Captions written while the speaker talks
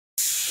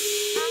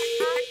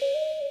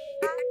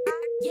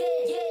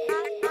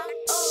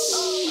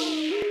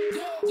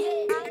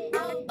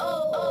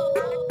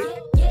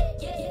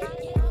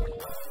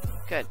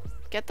Good.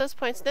 Get those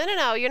points. No, no,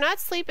 no. You're not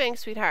sleeping,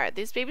 sweetheart.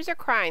 These babies are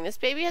crying. This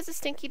baby has a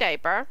stinky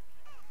diaper.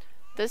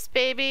 This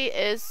baby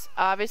is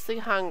obviously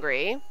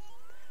hungry.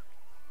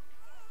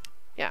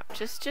 Yeah,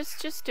 just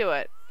do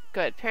it.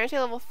 Good. Parenting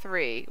level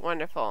 3.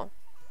 Wonderful.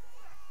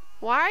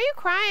 Why are you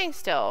crying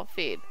still?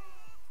 Feed.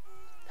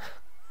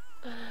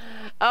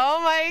 Oh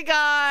my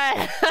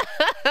god.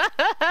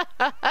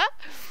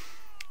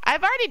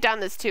 I've already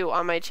done this too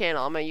on my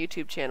channel, on my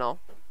YouTube channel.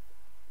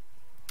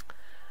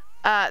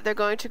 They're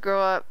going to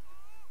grow up.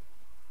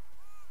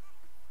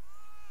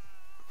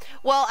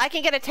 Well, I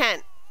can get a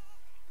tent.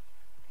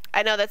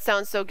 I know that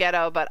sounds so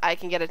ghetto, but I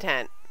can get a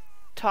tent.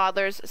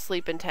 Toddlers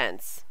sleep in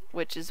tents,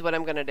 which is what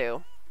I'm gonna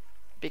do,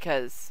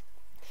 because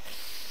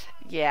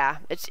yeah,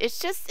 it's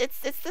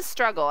the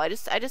struggle. I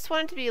just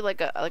want it to be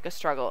like a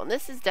struggle, and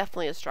this is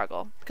definitely a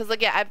struggle, because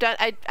like yeah,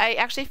 I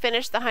actually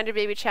finished the 100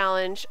 baby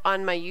challenge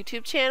on my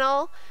YouTube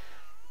channel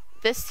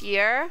this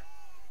year,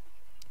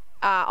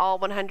 all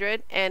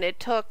 100, and it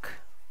took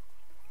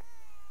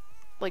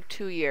like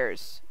 2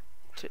 years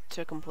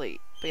to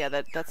complete. But yeah,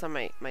 that's on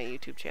my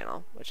YouTube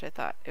channel, which I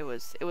thought it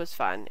was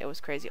fun. It was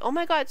crazy. Oh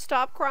my god,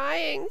 stop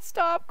crying.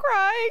 Stop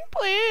crying,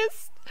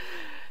 please.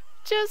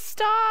 Just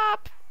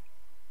stop.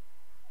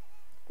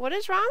 What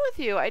is wrong with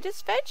you? I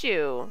just fed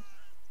you.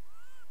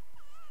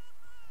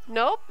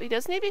 Nope, he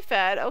doesn't need to be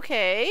fed.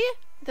 Okay.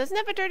 Doesn't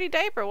have a dirty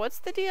diaper. What's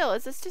the deal?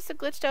 Is this just a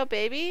glitched out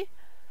baby?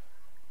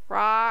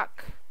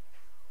 Rock.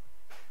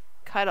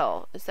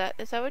 Cuddle. Is that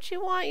what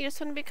you want? You just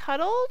want to be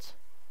cuddled?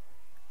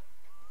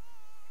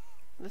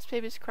 This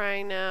baby's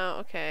crying now.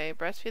 Okay,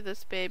 breastfeed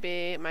this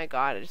baby. My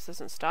god, it just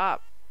doesn't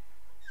stop.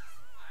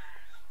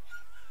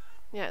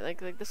 Yeah, like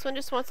this one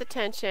just wants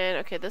attention.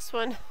 Okay, this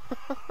one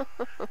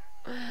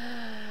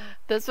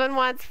this one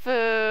wants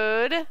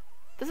food.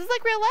 This is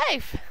like real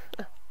life.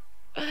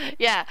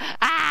 Yeah.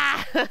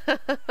 Ah.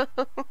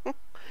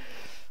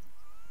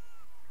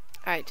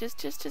 Alright,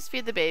 just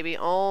feed the baby.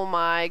 Oh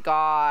my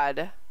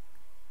god.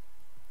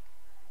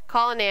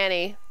 Call a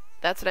nanny.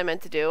 That's what I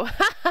meant to do.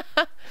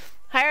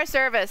 Hire a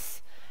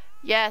service.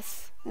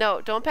 Yes. No,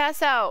 don't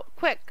pass out.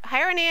 Quick,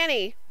 hire a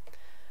nanny.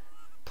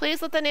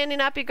 Please let the nanny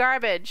not be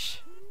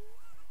garbage.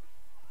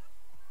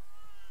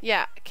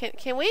 Yeah,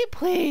 can we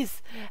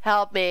please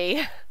help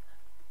me?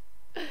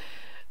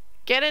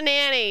 Get a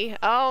nanny.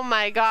 Oh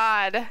my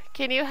god.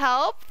 Can you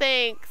help?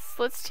 Thanks.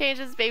 Let's change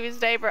this baby's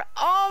diaper.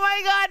 Oh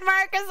my god,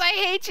 Marcus, I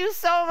hate you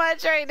so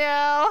much right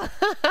now.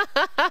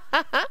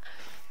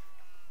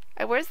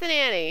 Where's the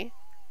nanny?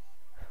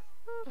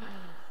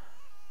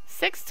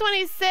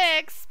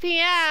 6:26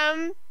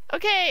 p.m.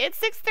 Okay, it's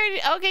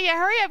 6:30. Okay, yeah,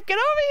 hurry up. Get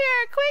over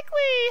here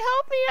quickly.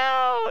 Help me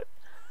out.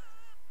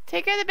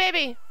 Take care of the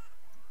baby.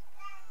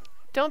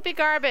 Don't be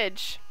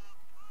garbage.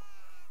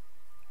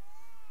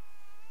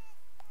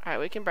 Alright,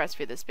 we can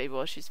breastfeed this baby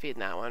while she's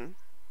feeding that one.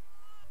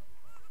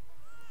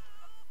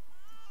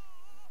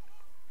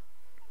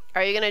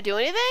 Are you going to do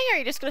anything, or are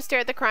you just going to stare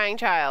at the crying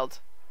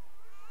child?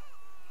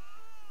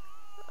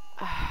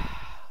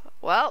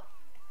 Well,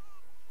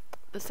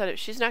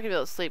 she's not going to be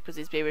able to sleep because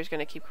these babies are going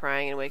to keep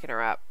crying and waking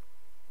her up.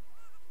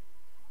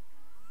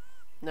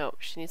 No,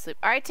 she needs sleep.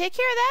 Alright, take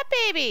care of that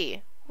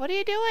baby. What are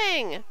you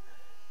doing?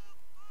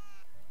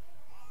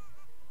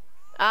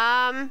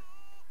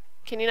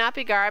 Can you not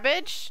be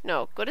garbage?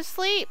 No, go to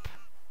sleep.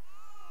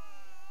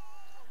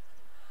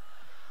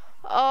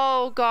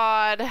 Oh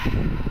god.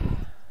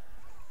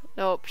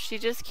 Nope, she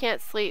just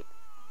can't sleep.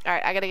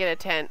 Alright, I gotta get a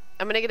tent.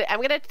 I'm gonna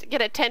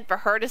get a tent for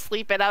her to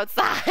sleep in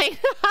outside.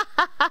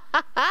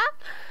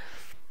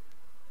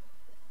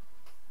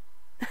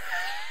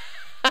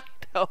 I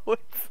know,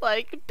 it's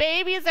like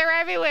babies are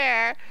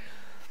everywhere.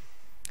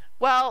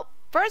 Well,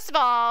 first of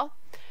all,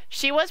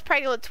 she was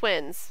pregnant with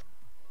twins.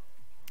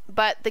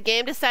 But the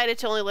game decided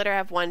to only let her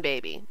have one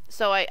baby.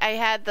 So I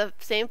had the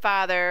same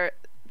father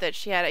that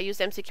she had. I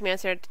used MC Command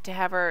Center to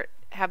have her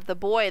have the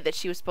boy that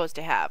she was supposed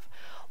to have.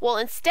 Well,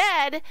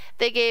 instead,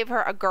 they gave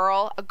her a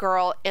girl,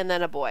 and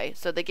then a boy.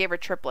 So they gave her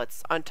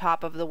triplets on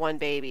top of the one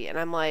baby. And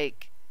I'm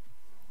like,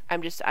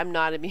 I'm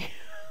not amused.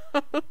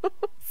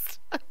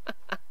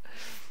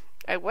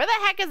 Like, where the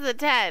heck is the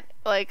tent?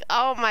 Like,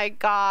 oh my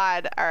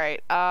god.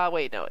 Alright,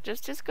 wait, no.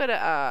 Just go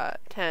to,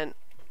 tent.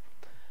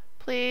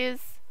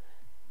 Please.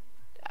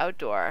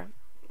 Outdoor.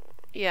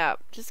 Yeah,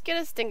 just get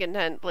a stinking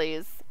tent,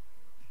 please.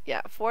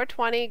 Yeah,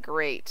 420,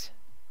 great.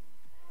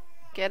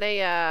 Get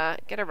a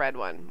red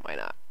one. Why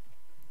not?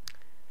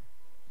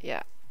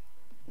 Yeah.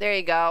 There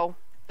you go.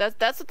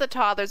 That's what the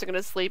toddlers are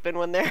gonna sleep in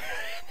when they're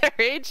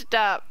aged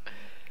up.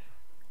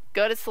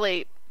 Go to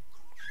sleep.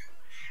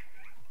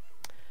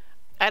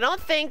 I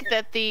don't think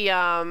that the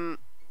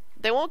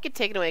they won't get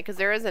taken away because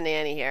there is a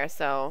nanny here,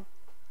 so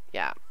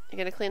yeah. You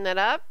gonna clean that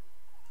up?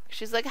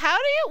 She's like, what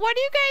are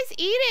you guys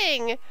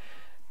eating?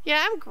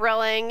 Yeah, I'm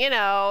grilling, you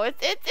know,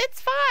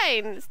 it's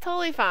fine. It's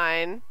totally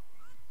fine.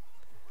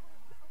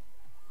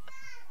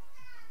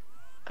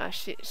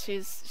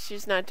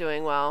 She's not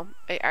doing well.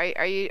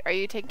 Are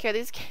you taking care of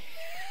these kids?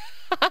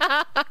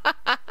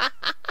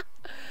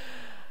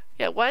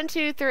 Yeah, 1,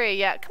 2, 3.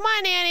 Yeah, come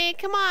on, Annie.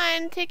 Come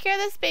on. Take care of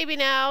this baby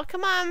now.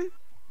 Come on.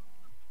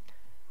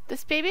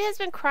 This baby has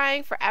been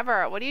crying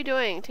forever. What are you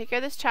doing? Take care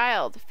of this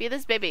child. Feed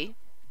this baby.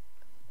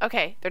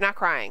 Okay, they're not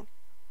crying.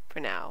 For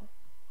now.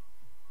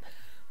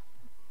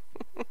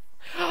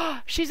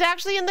 She's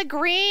actually in the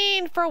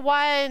green for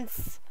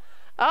once.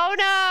 Oh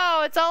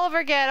no, it's all over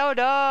again. Oh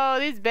no,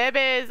 these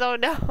babies. Oh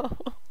no.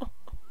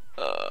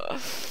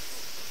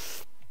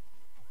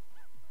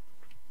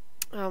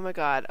 Oh my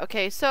god.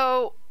 Okay,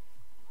 so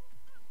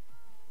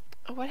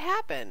what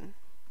happened?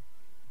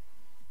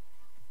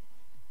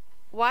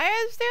 Why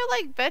is there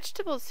like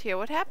vegetables here?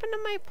 What happened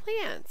to my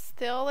plants?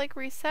 They all like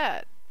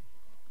reset.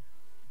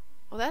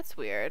 Well, that's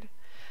weird.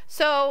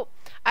 So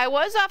I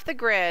was off the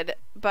grid,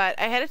 but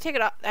I had to take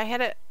it off. I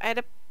had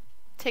to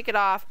take it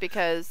off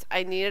because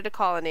I needed to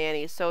call a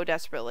nanny so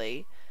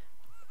desperately.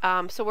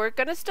 So we're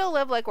gonna still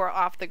live like we're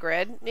off the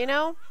grid, you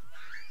know,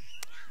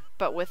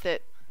 but with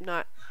it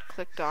not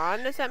clicked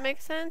on. Does that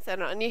make sense? I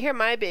don't know. And you hear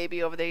my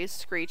baby over there. He's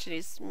screeching.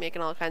 He's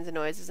making all kinds of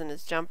noises in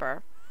his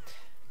jumper.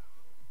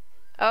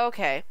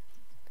 Okay.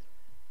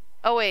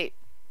 Oh wait.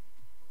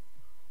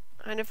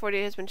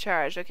 140 has been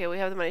charged. Okay, we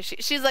have the money.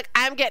 She's like,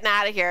 I'm getting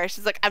out of here.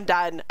 She's like, I'm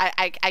done.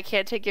 I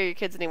can't take care of your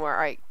kids anymore. All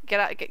right, get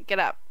up, get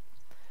up,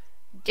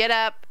 get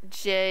up,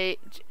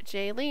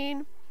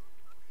 Jaylene.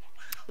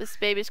 This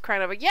baby's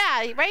crying over.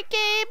 Yeah, right,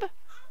 Gabe.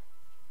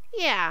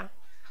 Yeah.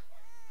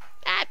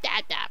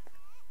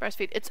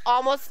 Breastfeed. It's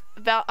almost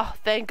oh,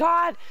 thank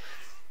God.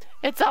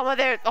 It's almost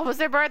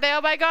their birthday. Oh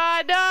my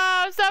God,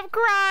 no! Stop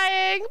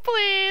crying,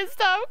 please.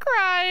 Stop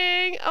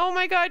crying. Oh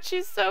my God,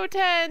 she's so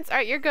tense. All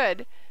right, you're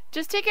good.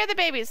 Just take care of the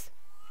babies.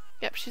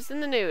 Yep, she's in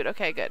the nude.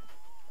 Okay, good.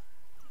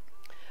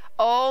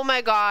 Oh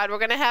my God, we're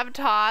gonna have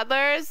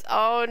toddlers.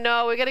 Oh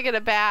no, we gotta get a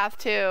bath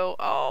too.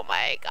 Oh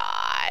my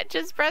God,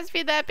 just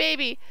breastfeed that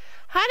baby.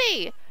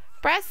 Honey,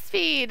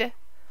 breastfeed.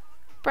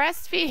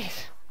 Breastfeed.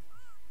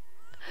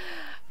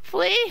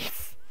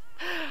 Please.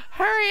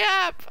 Hurry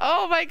up.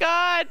 Oh my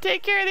God,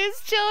 take care of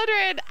these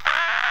children.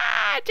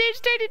 Ah, change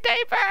dirty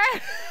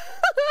diaper.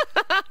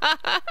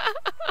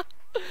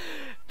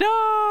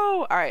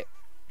 No. All right.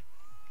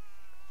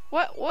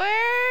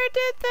 Where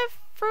did the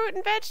fruit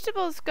and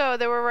vegetables go?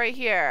 They were right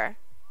here.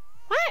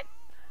 What?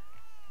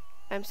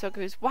 I'm so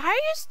confused. Why are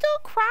you still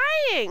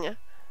crying?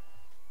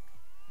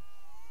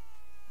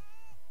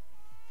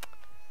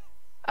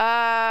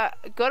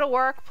 Go to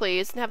work,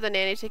 please, and have the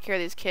nanny take care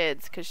of these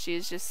kids, because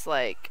she's just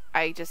like,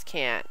 I just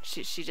can't.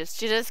 She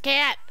just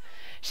can't.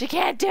 She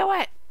can't do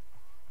it.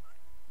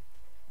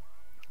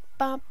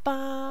 Bum,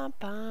 bum,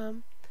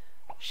 bum.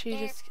 She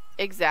just,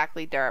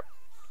 exactly, derp.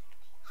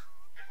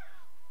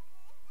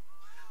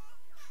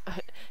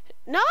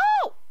 No!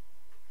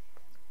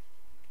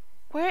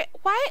 Why?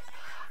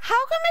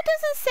 How come it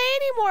doesn't say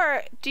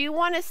anymore? Do you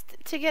want us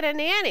to get a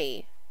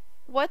nanny?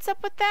 What's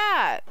up with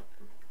that?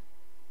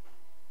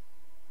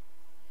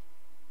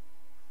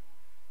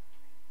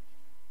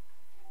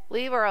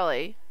 Leave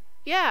early.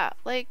 Yeah,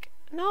 like,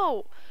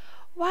 no.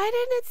 Why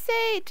didn't it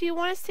say, do you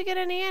want us to get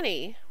a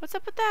nanny? What's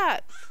up with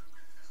that?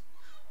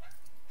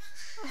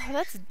 Oh,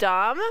 that's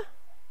dumb.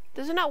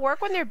 Does it not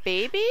work when they're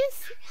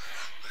babies?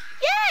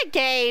 Yeah,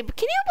 Gabe,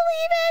 can you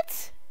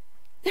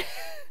believe it?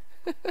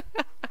 I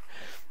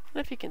don't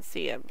know if you can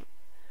see him.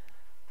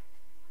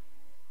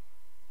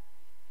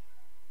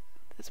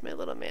 That's my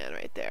little man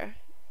right there.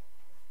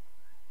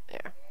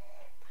 There.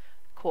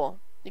 Cool.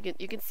 You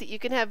can see, you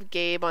can have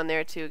Gabe on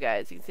there too,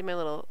 guys. You can see my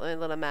little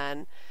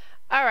man.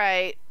 All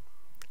right.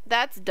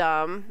 That's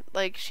dumb.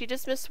 Like, she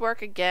just missed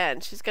work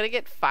again. She's gonna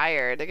get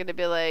fired. They're gonna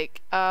be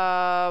like,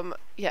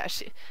 yeah,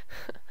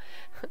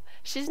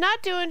 she's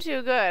not doing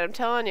too good, I'm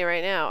telling you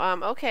right now.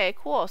 Okay,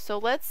 cool. So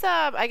let's,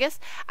 I guess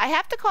I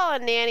have to call a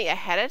nanny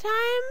ahead of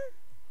time.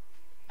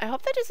 I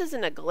hope that just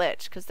isn't a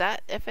glitch, because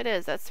that, if it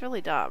is, that's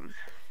really dumb.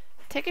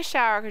 Take a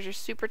shower because you're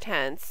super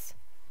tense.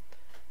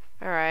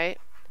 Alright.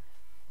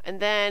 And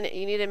then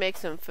you need to make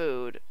some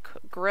food.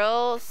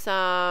 Grill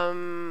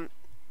some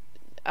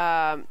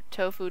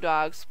tofu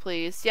dogs,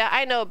 please. Yeah,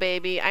 I know,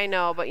 baby. I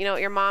know, but you know,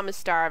 your mom is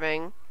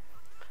starving.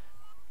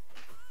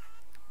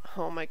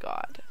 Oh my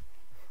God.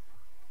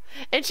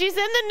 And she's in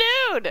the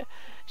nude.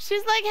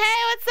 She's like, hey,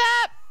 what's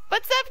up?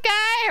 What's up,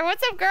 guy? Or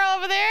what's up, girl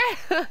over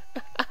there?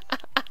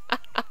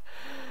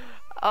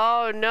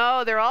 Oh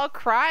no, they're all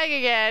crying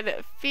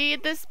again.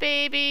 Feed this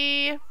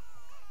baby.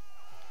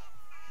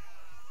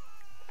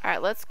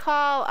 Alright, let's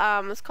call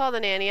the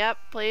nanny up,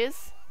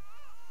 please.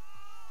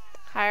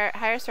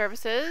 Hire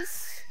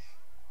services.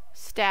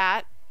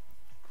 Stat.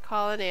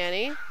 Call a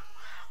nanny.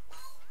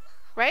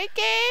 Right,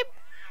 Gabe?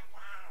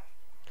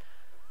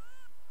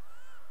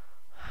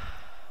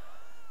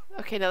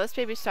 Okay, now this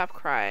baby stop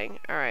crying.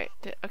 Alright.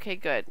 Okay,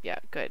 good. Yeah,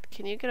 good.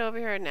 Can you get over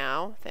here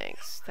now?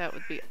 Thanks. That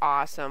would be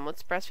awesome.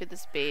 Let's breastfeed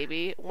this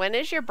baby. When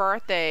is your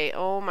birthday?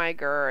 Oh my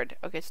god.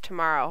 Okay, it's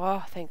tomorrow.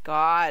 Oh, thank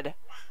God.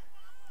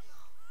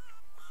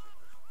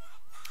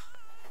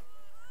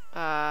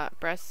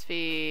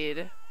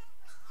 Breastfeed.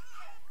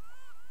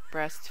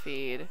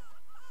 Breastfeed.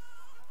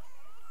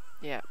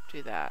 Yeah,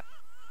 do that.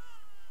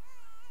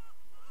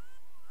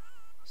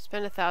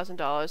 Spend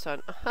 $1,000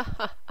 on...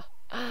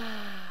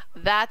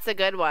 That's a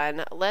good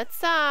one.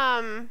 Let's,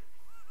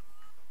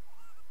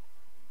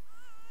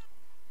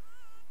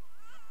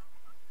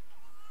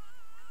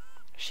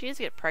 She's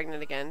get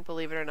pregnant again,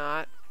 believe it or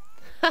not.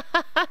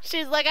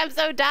 She's like, I'm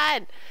so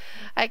done.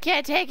 I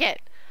can't take it.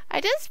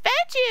 I just fed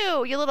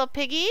you, you little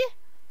piggy.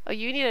 Oh,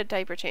 you need a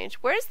diaper change.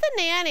 Where's the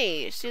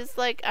nanny? She's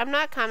like, I'm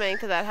not coming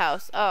to that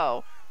house.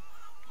 Oh.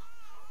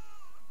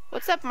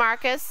 What's up,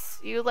 Marcus?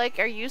 You, like,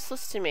 are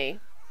useless to me.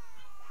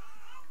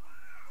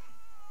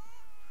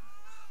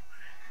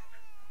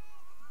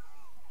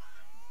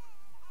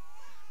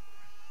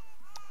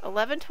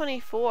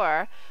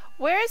 $11.24.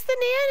 Where's the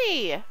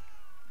nanny?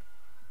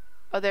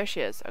 Oh, there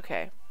she is.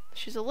 Okay.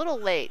 She's a little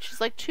late.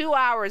 She's like 2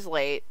 hours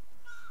late.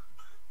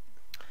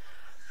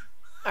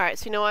 Alright,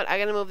 so you know what? I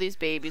gotta move these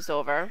babies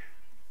over.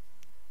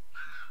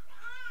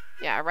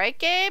 Yeah, right,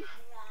 Gabe?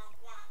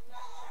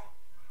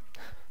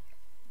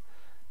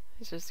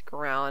 He's just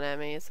growling at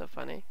me. It's so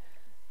funny.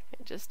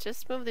 Okay,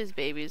 just move these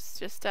babies.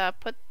 Just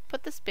put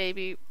this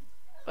baby.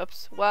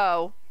 Whoops.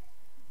 Whoa.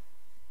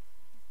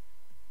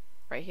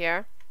 Right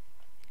here.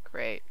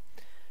 Great.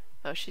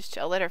 Oh,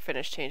 I'll let her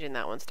finish changing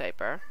that one's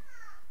diaper.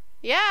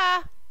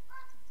 Yeah.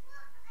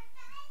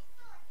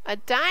 A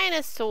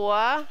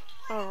dinosaur.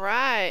 All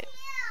right.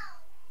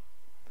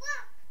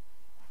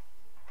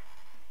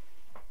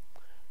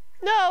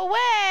 No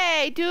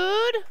way,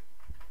 dude.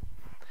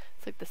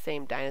 It's like the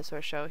same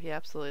dinosaur show he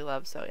absolutely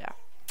loves. So yeah,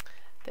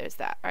 there's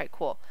that. All right,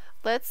 cool.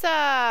 Let's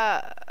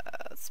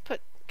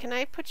put. Can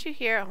I put you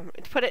here?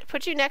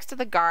 Put you next to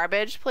the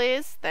garbage,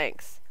 please.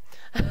 Thanks.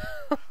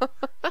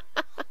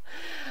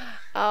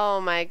 Oh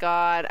my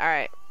God. All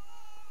right.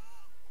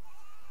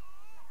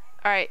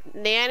 All right,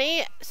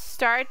 nanny,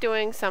 start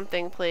doing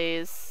something,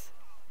 please.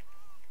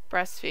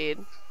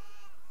 Breastfeed.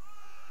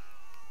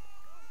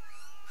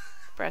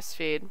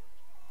 Breastfeed.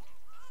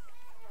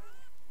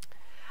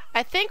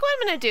 I think what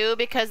I'm gonna do,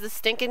 because the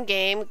stinking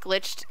game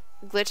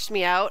glitched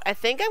me out, I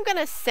think I'm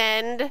gonna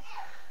send,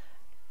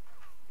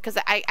 because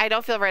I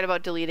don't feel right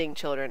about deleting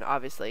children,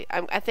 obviously.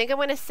 I think I'm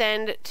gonna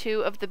send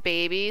 2 of the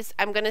babies.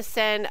 I'm gonna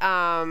send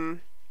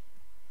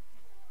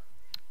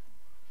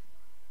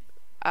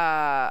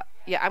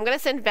yeah, I'm gonna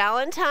send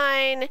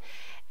Valentine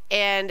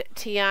and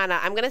Tiana.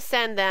 I'm gonna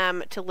send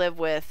them to live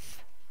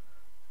with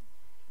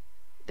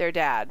their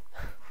dad.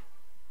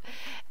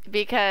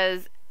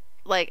 Because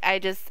like I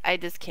just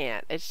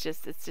can't. It's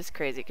just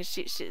crazy, because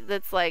she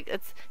that's like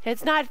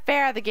it's not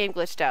fair the game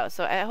glitched out.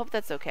 So I hope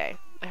that's okay.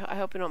 I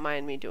hope you don't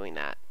mind me doing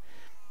that.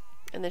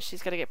 And then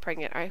she's gonna get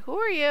pregnant. All right, who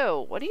are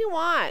you? What do you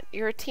want?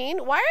 You're a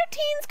teen? Why are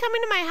teens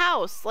coming to my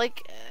house?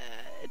 Like,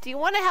 do you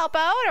want to help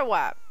out or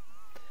what?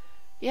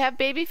 You have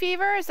baby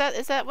fever? Is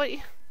that what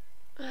you...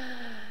 All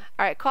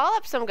right, call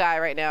up some guy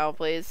right now,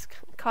 please.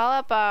 Call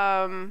up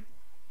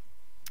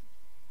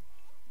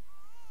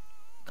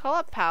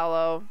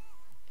Paolo.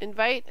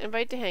 Invite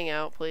to hang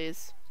out,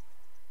 please.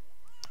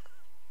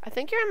 I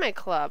think you're in my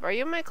club. Are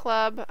you in my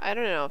club? I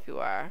don't know if you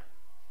are.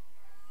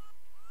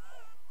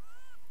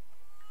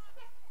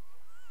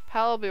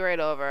 Paolo will be right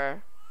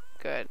over.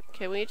 Good.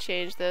 Can we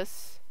change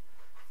this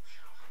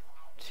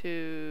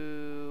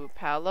to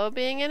Paolo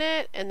being in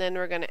it? And then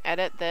we're going to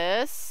edit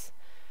this.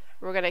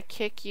 We're going to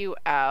kick you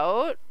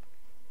out.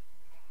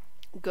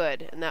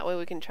 Good. And that way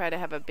we can try to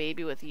have a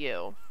baby with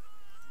you.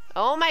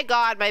 Oh my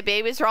God, my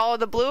babies are all in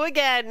the blue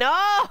again.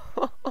 No!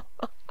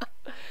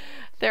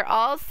 They're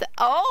all...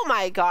 Oh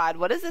my God,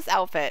 what is this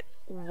outfit?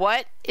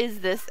 What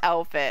is this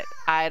outfit?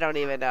 I don't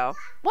even know.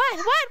 What?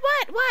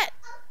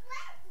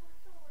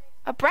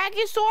 A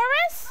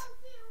Brachiosaurus?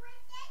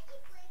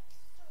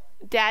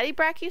 Daddy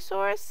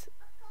Brachiosaurus?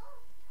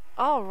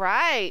 All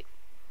right.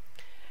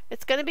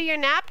 It's going to be your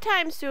nap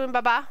time soon,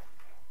 Baba.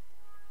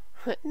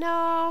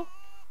 No.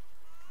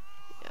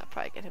 Yeah, I'll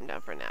probably get him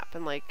down for a nap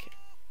in like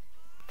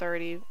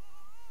 30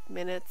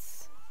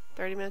 minutes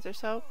or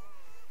so.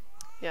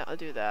 Yeah, I'll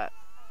do that.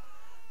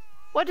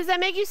 What, does that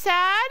make you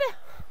sad?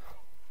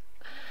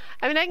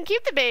 I mean, I can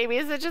keep the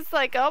babies. It's just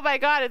like, oh my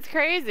God, it's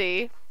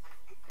crazy.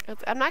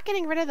 I'm not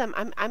getting rid of them.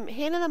 I'm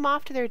handing them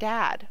off to their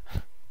dad.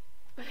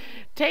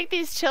 Take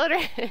these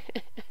children.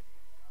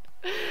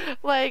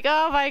 Like,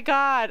 oh my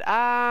God.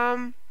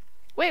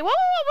 Wait, whoa,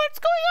 what's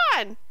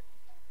going on?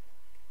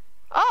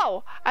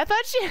 Oh, I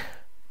thought she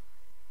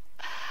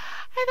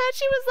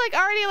was like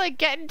already like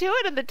getting to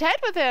it in the tent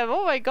with him.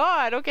 Oh my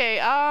God.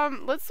 Okay,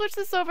 let's switch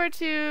this over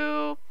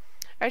to...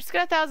 Alright, she's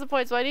got 1,000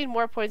 points, so I need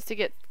more points to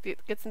get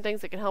some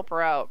things that can help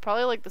her out.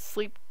 Probably like the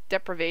sleep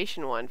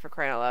deprivation one, for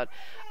crying out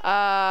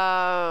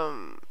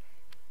loud.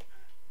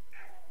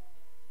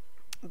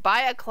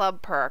 Buy a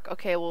club perk.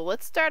 Okay, well,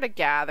 let's start a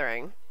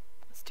gathering.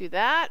 Let's do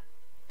that.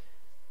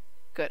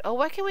 Good. Oh,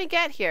 what can we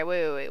get here?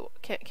 Wait.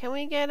 Can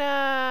we get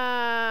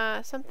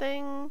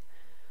something?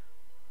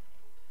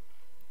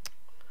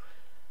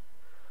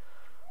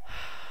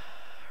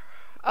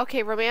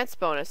 Okay, romance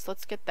bonus.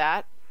 Let's get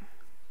that.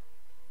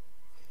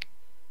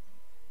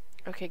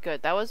 Okay,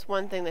 good. That was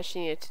one thing that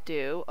she needed to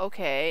do.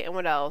 Okay, and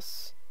what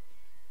else?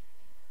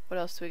 What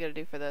else do we gotta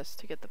do for this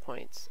to get the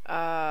points?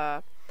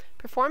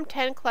 Perform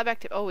 10 club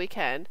active. Oh, we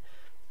can.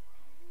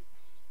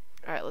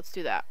 Alright, let's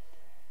do that.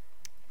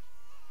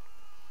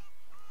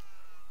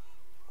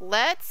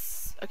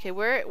 Let's... Okay,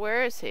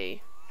 where is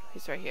he?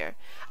 He's right here.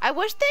 I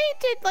wish they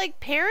did, like,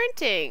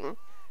 parenting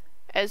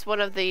as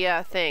one of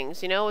the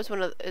things, you know? As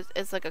one of...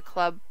 As like a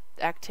club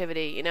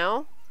activity, you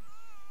know?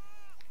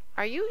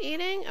 Are you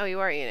eating? Oh, you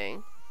are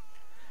eating.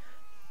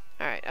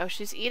 Alright. Oh,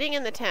 she's eating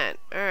in the tent.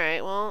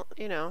 Alright, well,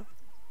 you know.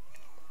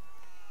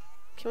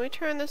 Can we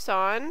turn this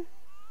on?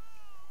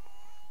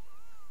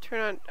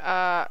 Turn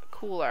on,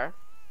 cooler.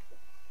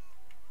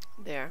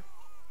 There.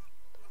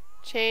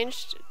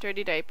 Changed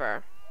dirty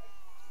diaper.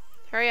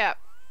 Hurry up.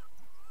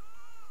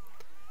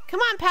 Come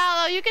on,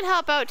 Paolo, you can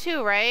help out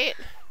too, right?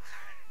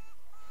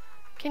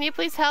 Can you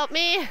please help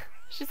me?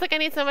 She's like, I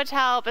need so much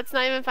help. It's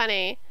not even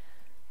funny.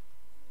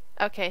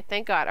 Okay,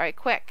 thank God. Alright,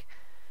 quick.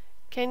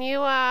 Can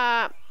you,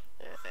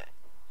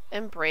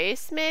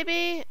 embrace,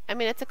 maybe? I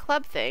mean, it's a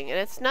club thing, and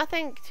it's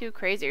nothing too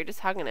crazy. You're just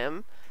hugging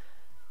him.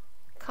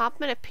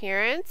 Compliment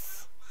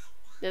appearance.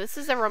 Now, this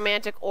is a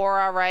romantic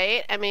aura,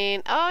 right? I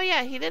mean, oh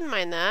yeah, he didn't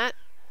mind that.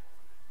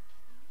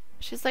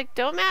 She's like,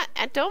 don't mind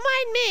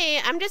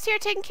me. I'm just here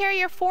taking care of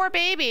your 4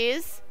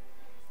 babies.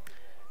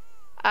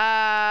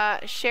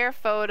 Share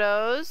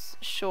photos.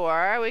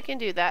 Sure, we can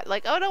do that.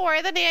 Like, oh, don't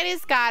worry, the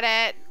nanny's got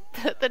it.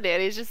 The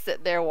nanny's just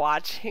sitting there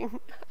watching.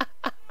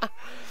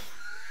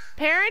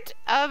 Parent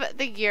of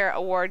the Year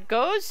award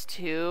goes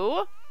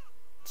to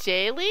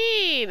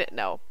Jaylene.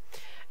 No,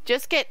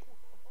 just get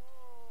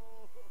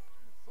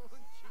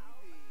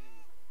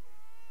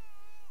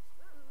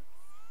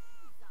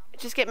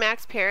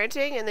max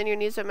parenting and then your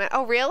needs are met.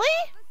 Oh, really?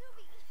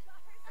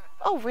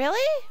 Oh,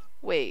 really?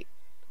 Wait,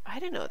 I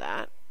didn't know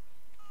that.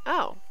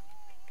 Oh,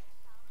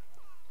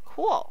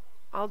 cool.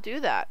 I'll do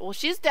that. Well,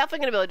 she's definitely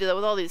gonna be able to do that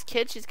with all these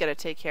kids she's gonna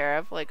take care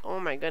of. Like, oh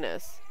my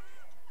goodness.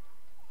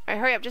 Alright,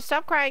 hurry up. Just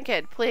stop crying,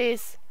 kid.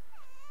 Please.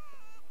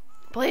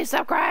 Please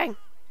stop crying.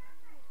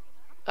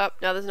 Oh,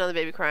 now there's another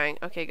baby crying.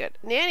 Okay, good.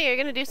 Nanny, are you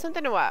gonna do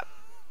something or what?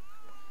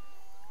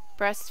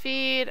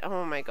 Breastfeed.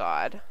 Oh my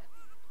god.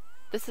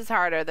 This is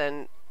harder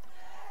than,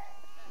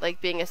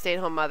 like, being a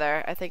stay-at-home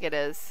mother. I think it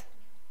is.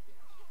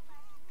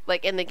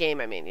 Like, in the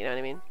game, I mean. You know what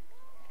I mean?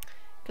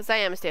 Because I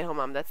am a stay-at-home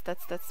mom. That's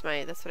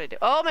what I do.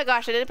 Oh my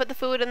gosh, I didn't put the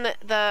food in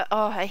the...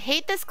 Oh, I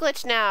hate this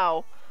glitch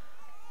now.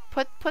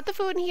 Put the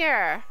food in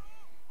here.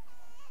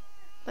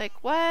 Like,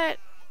 what?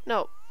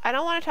 No, I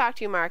don't want to talk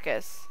to you,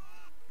 Marcus.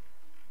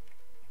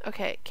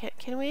 Okay,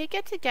 can we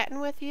get to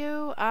getting with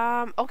you?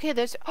 Okay,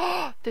 there's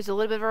a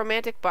little bit of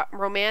a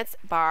romance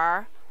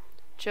bar.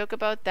 Joke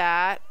about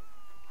that.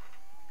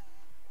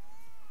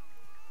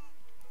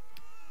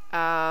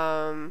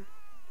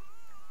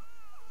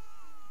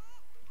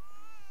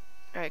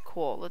 Alright,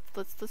 cool.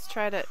 Let's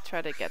try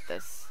to get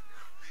this.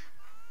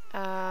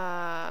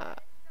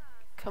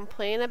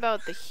 Complain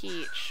about the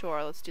heat.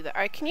 Sure, let's do that.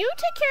 Alright, can you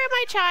take care of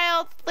my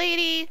child,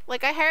 lady?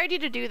 Like, I hired you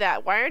to do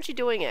that. Why aren't you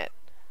doing it?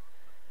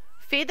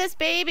 Feed this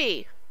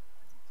baby.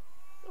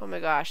 Oh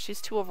my gosh,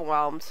 she's too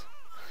overwhelmed.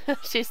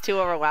 She's too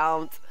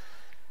overwhelmed.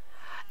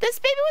 This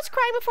baby was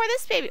crying before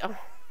this baby. Oh.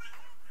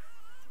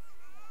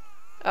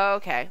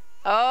 Okay.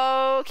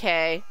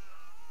 Okay.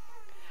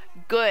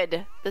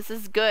 Good. This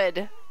is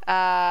good.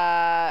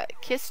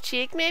 Kiss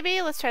cheek, maybe?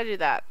 Let's try to do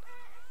that.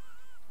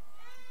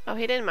 Oh,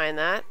 he didn't mind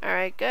that.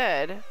 Alright,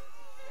 good.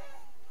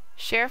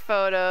 Share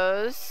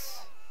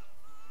photos.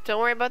 Don't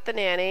worry about the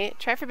nanny.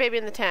 Try for baby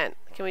in the tent.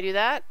 Can we do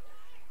that?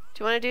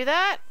 Do you want to do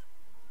that?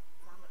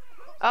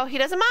 Oh, he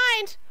doesn't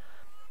mind.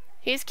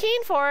 He's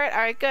keen for it.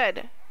 Alright,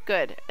 good.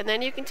 Good. And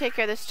then you can take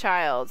care of this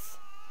child's.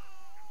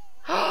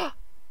 Are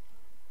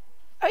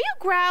you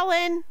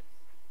growling?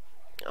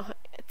 Oh,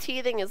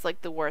 teething is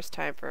like the worst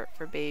time for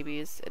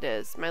babies. It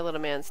is. My little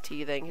man's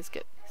teething. He's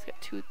got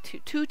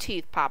two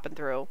teeth popping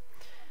through.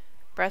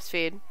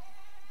 Breastfeed.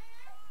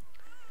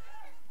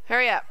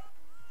 Hurry up.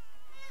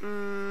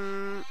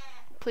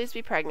 Please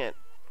be pregnant.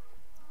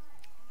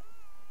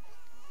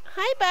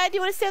 Hi, bud. Do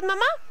you want to stay with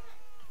Mama?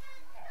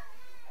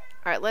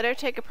 Alright, let her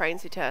take a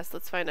pregnancy test.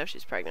 Let's find out if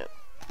she's pregnant.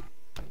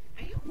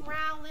 Are you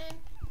growling?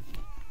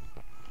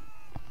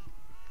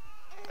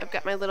 I've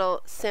got my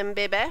little sim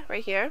baby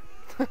right here.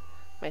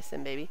 My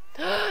sim baby.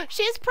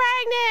 She's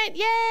pregnant!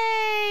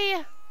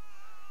 Yay!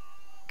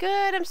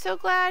 Good. I'm so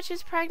glad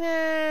she's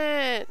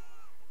pregnant.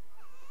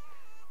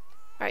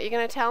 Alright, you're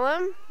gonna tell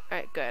him?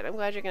 Alright, good. I'm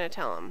glad you're gonna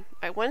tell him.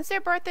 Alright, when's their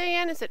birthday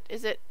again? Is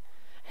it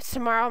it's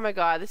tomorrow? Oh my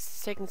god, this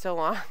is taking so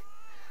long.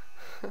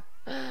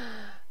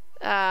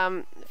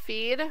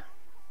 Feed.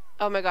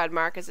 Oh my god,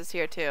 Marcus is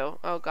here too.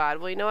 Oh god.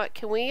 Well, you know what?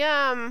 Can we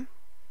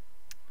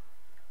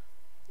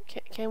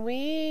can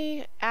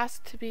we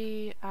ask to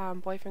be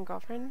boyfriend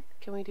girlfriend?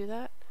 Can we do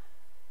that?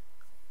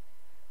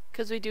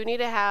 Because we do need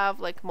to have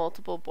like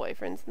multiple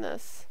boyfriends in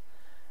this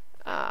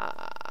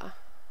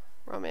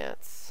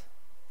romance.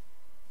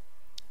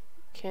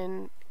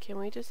 Can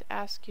we just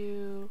ask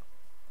you?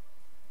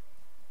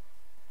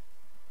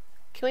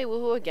 Can we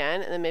woohoo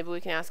again, and then maybe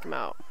we can ask him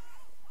out?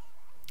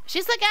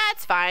 She's like, ah,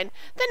 it's fine.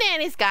 The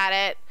nanny's got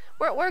it.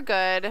 We're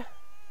good.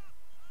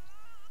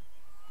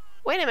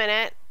 Wait a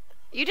minute.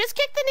 You just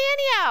kicked the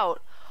nanny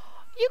out.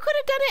 You could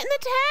have done it in the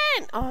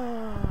tent.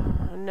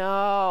 Oh,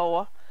 no.